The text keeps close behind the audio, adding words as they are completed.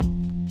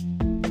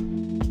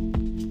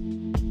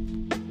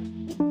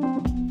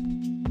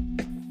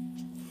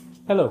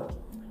Hello,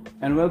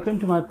 and welcome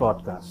to my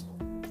podcast,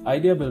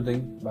 Idea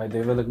Building by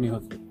Deval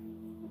Agnihotri.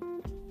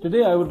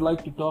 Today I would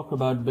like to talk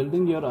about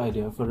building your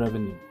idea for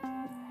revenue.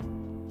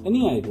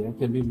 Any idea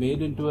can be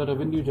made into a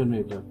revenue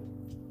generator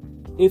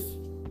if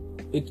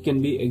it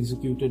can be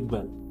executed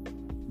well.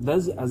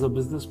 Thus, as a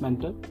business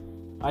mentor,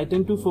 I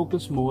tend to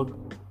focus more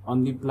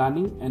on the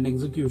planning and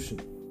execution.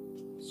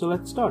 So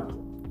let's start.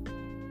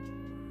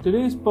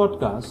 Today's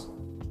podcast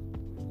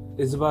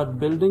is about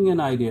building an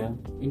idea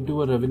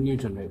into a revenue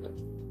generator.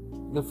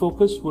 The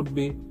focus would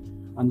be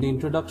on the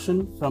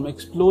introduction from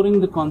exploring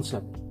the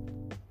concept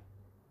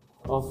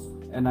of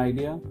an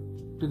idea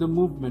to the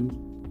movement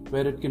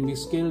where it can be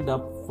scaled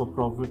up for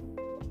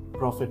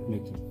profit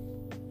making.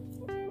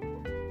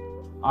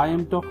 I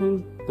am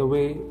talking the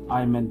way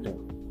I mentor,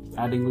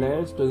 adding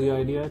layers to the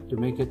idea to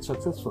make it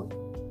successful.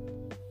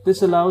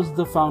 This allows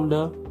the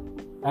founder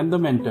and the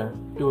mentor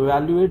to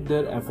evaluate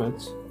their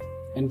efforts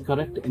and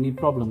correct any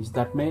problems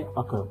that may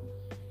occur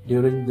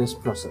during this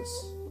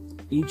process.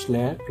 Each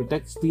layer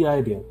protects the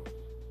idea.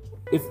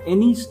 If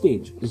any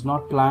stage is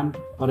not planned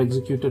or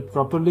executed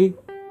properly,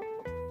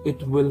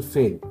 it will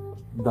fail.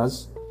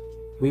 Thus,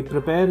 we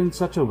prepare in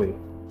such a way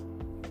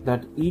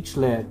that each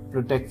layer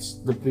protects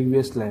the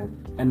previous layer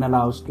and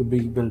allows to be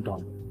built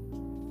on.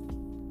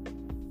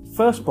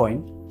 First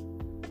point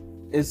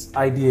is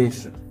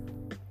ideation.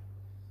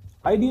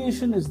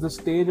 Ideation is the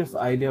stage of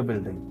idea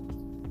building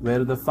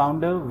where the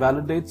founder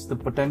validates the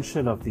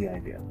potential of the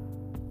idea.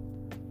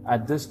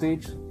 At this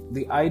stage,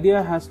 the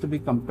idea has to be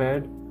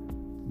compared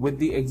with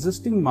the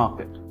existing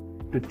market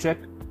to check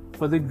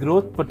for the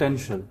growth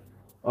potential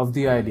of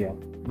the idea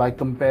by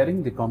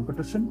comparing the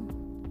competition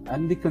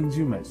and the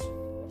consumers.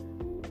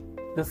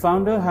 The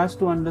founder has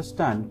to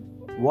understand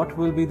what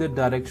will be the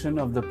direction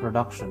of the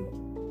production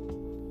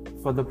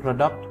for the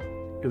product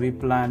to be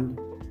planned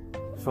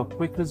for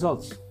quick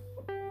results.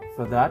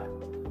 For that,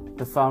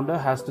 the founder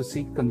has to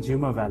seek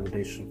consumer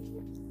validation.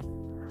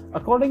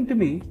 According to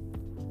me,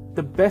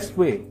 the best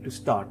way to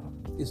start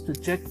is to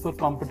check for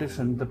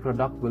competition the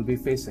product will be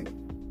facing.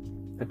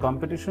 The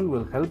competition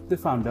will help the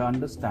founder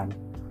understand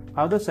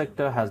how the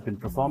sector has been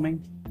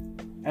performing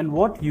and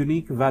what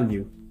unique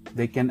value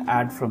they can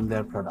add from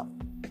their product.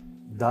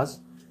 Thus,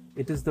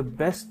 it is the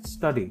best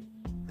study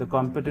the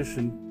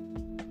competition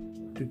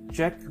to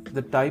check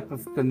the type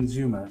of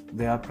consumer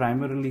they are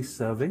primarily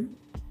serving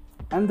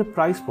and the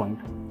price point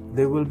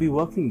they will be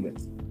working with.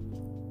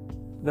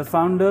 The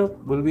founder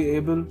will be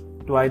able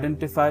to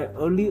identify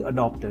early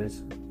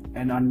adopters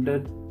and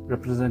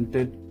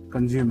underrepresented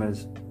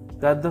consumers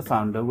that the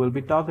founder will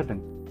be targeting.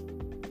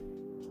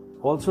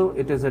 Also,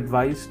 it is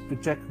advised to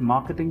check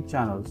marketing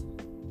channels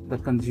the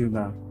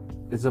consumer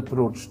is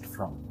approached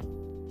from.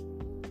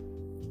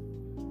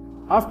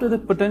 After the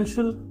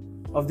potential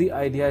of the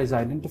idea is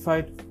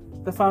identified,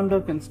 the founder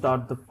can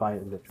start the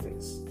pilot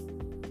phase.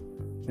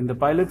 In the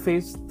pilot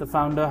phase, the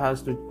founder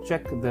has to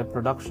check their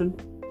production,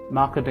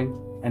 marketing,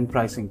 and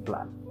pricing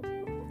plan.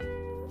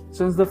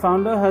 Since the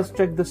founder has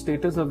checked the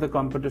status of the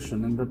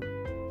competition in the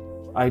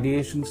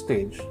ideation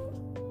stage,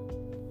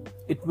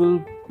 it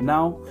will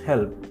now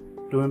help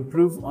to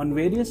improve on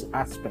various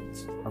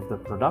aspects of the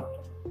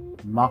product,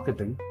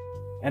 marketing,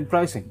 and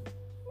pricing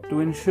to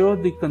ensure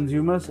the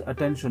consumer's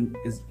attention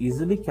is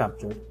easily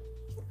captured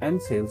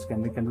and sales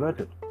can be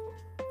converted.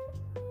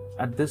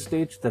 At this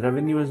stage, the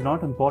revenue is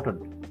not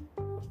important.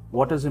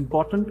 What is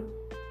important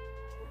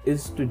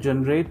is to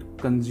generate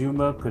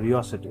consumer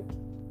curiosity.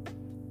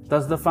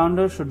 Thus, the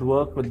founder should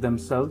work with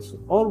themselves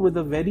or with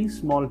a very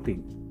small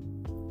team.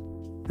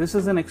 This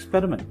is an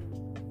experiment,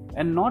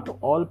 and not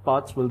all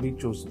paths will be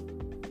chosen.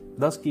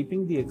 Thus,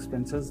 keeping the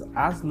expenses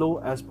as low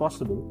as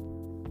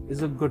possible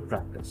is a good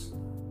practice.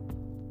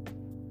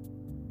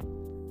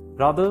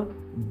 Rather,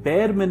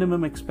 bare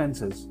minimum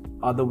expenses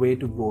are the way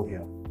to go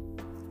here.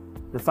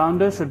 The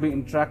founder should be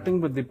interacting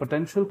with the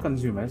potential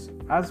consumers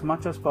as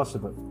much as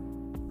possible.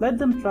 Let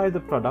them try the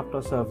product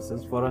or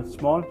services for a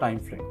small time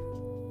frame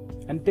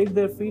and take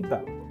their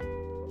feedback.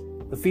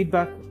 The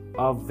feedback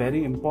are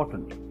very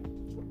important.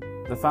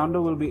 The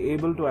founder will be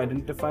able to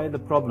identify the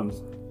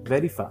problems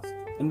very fast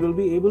and will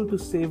be able to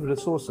save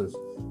resources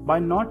by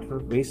not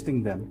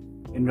wasting them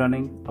in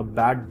running a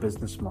bad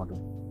business model.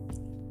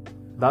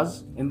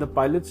 Thus, in the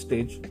pilot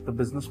stage, the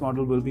business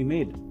model will be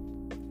made.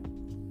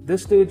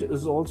 This stage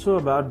is also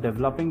about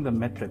developing the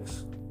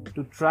metrics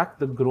to track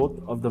the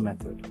growth of the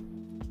method,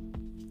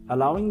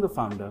 allowing the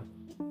founder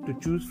to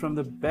choose from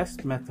the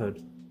best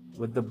method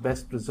with the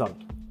best result.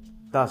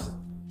 Thus,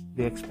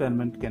 the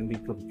experiment can be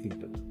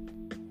completed.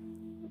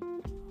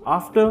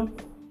 After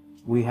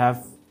we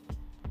have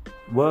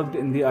worked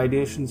in the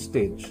ideation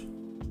stage,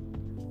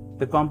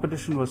 the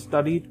competition was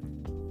studied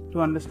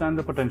to understand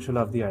the potential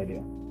of the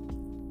idea.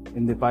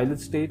 In the pilot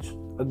stage,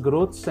 a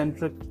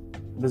growth-centric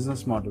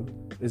business model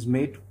is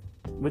made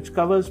which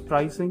covers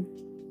pricing,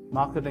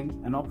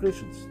 marketing, and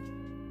operations.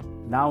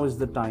 Now is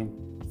the time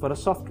for a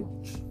soft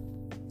launch.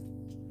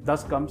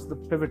 Thus comes the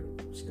pivot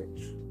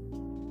stage.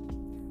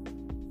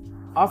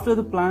 After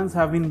the plans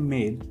have been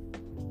made,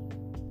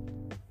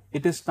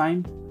 it is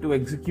time to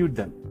execute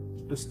them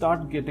to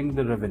start getting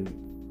the revenue.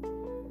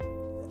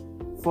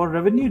 For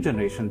revenue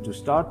generation to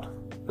start,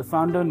 the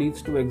founder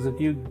needs to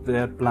execute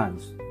their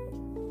plans.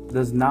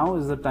 Thus now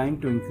is the time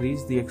to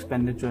increase the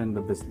expenditure in the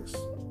business.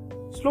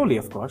 Slowly,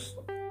 of course.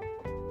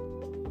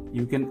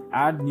 You can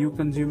add new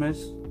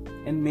consumers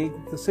and make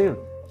the sale.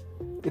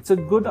 It's a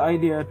good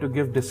idea to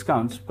give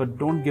discounts, but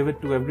don't give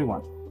it to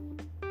everyone.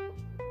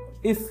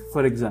 If,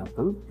 for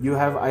example, you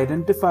have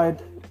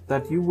identified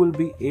that you will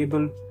be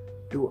able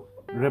to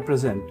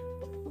represent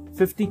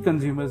 50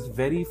 consumers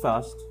very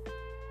fast,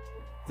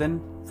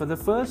 then for the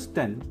first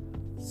 10,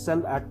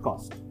 sell at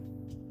cost.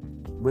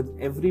 With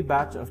every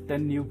batch of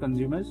 10 new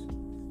consumers,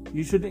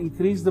 you should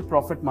increase the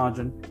profit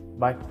margin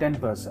by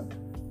 10%.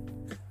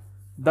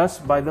 Thus,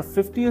 by the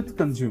 50th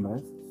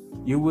consumer,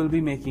 you will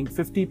be making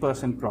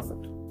 50%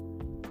 profit.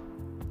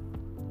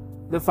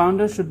 The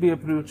founder should be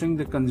approaching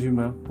the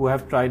consumer who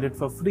have tried it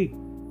for free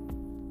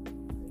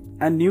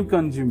and new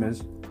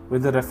consumers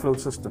with a referral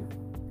system.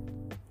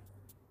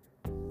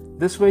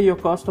 This way, your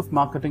cost of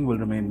marketing will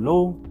remain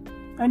low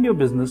and your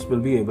business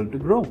will be able to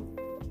grow.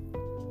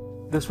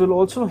 This will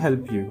also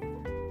help you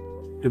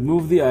to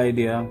move the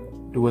idea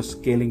to a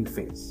scaling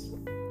phase.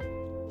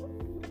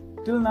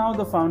 Till now,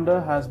 the founder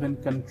has been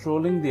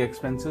controlling the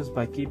expenses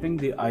by keeping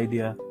the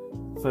idea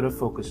for a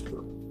focused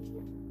group.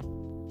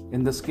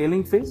 In the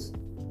scaling phase,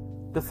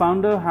 the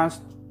founder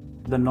has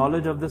the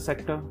knowledge of the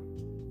sector,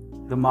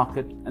 the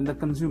market, and the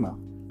consumer.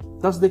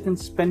 Thus, they can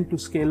spend to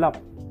scale up,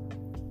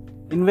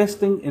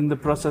 investing in the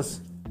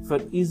process for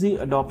easy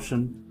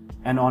adoption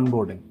and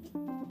onboarding.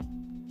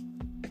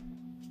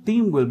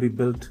 Team will be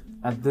built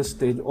at this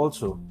stage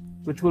also,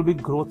 which will be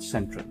growth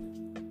centric.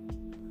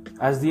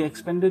 As the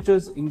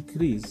expenditures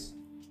increase,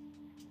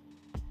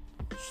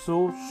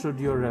 so should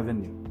your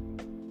revenue.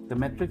 The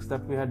metrics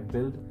that we had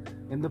built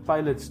in the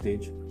pilot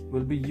stage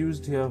will be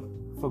used here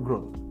for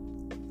growth.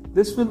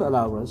 This will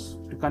allow us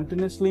to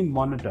continuously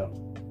monitor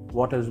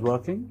what is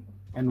working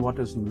and what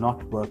is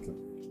not working.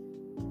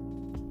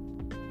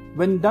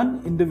 When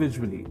done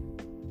individually,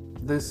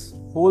 this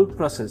whole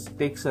process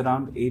takes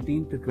around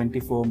 18 to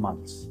 24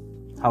 months.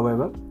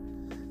 However,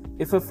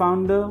 if a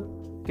founder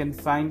can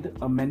find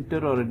a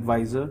mentor or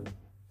advisor,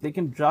 they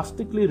can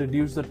drastically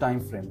reduce the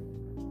time frame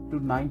to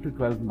 9 to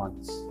 12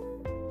 months.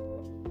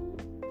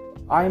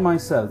 I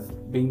myself,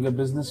 being a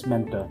business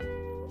mentor,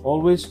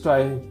 always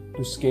try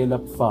to scale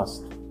up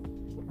fast.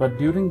 But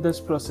during this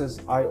process,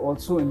 I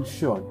also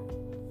ensured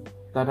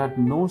that at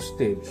no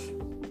stage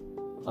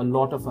a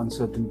lot of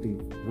uncertainty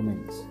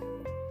remains.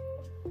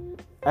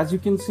 As you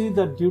can see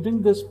that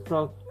during this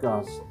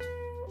podcast,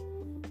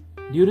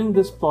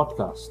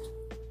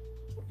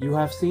 you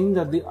have seen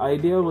that the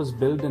idea was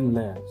built in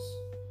layers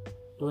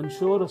to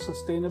ensure a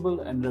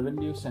sustainable and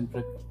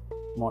revenue-centric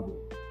model.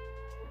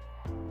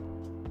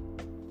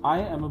 I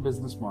am a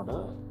business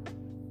mentor,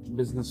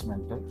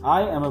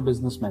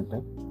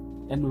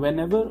 and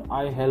whenever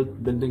I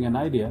help building an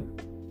idea,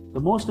 the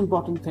most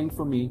important thing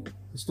for me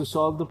is to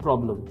solve the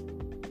problem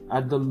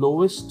at the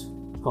lowest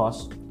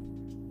cost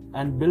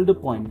and build a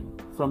point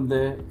from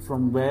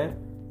where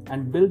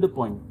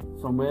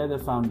the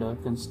founder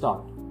can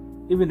start,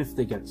 even if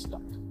they get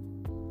stuck.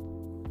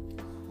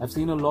 I've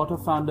seen a lot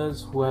of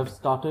founders who have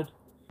started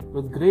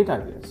with great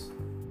ideas,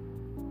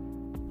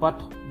 but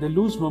they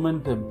lose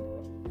momentum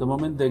the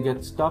moment they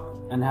get stuck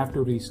and have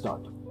to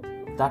restart.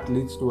 That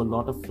leads to a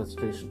lot of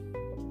frustration.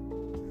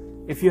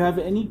 If you have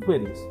any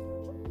queries,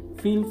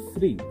 feel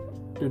free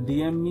to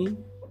DM me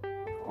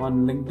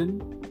on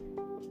LinkedIn.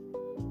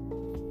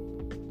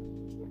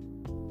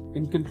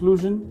 In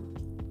conclusion,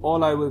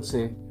 all I will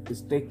say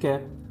is take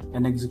care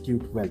and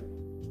execute well.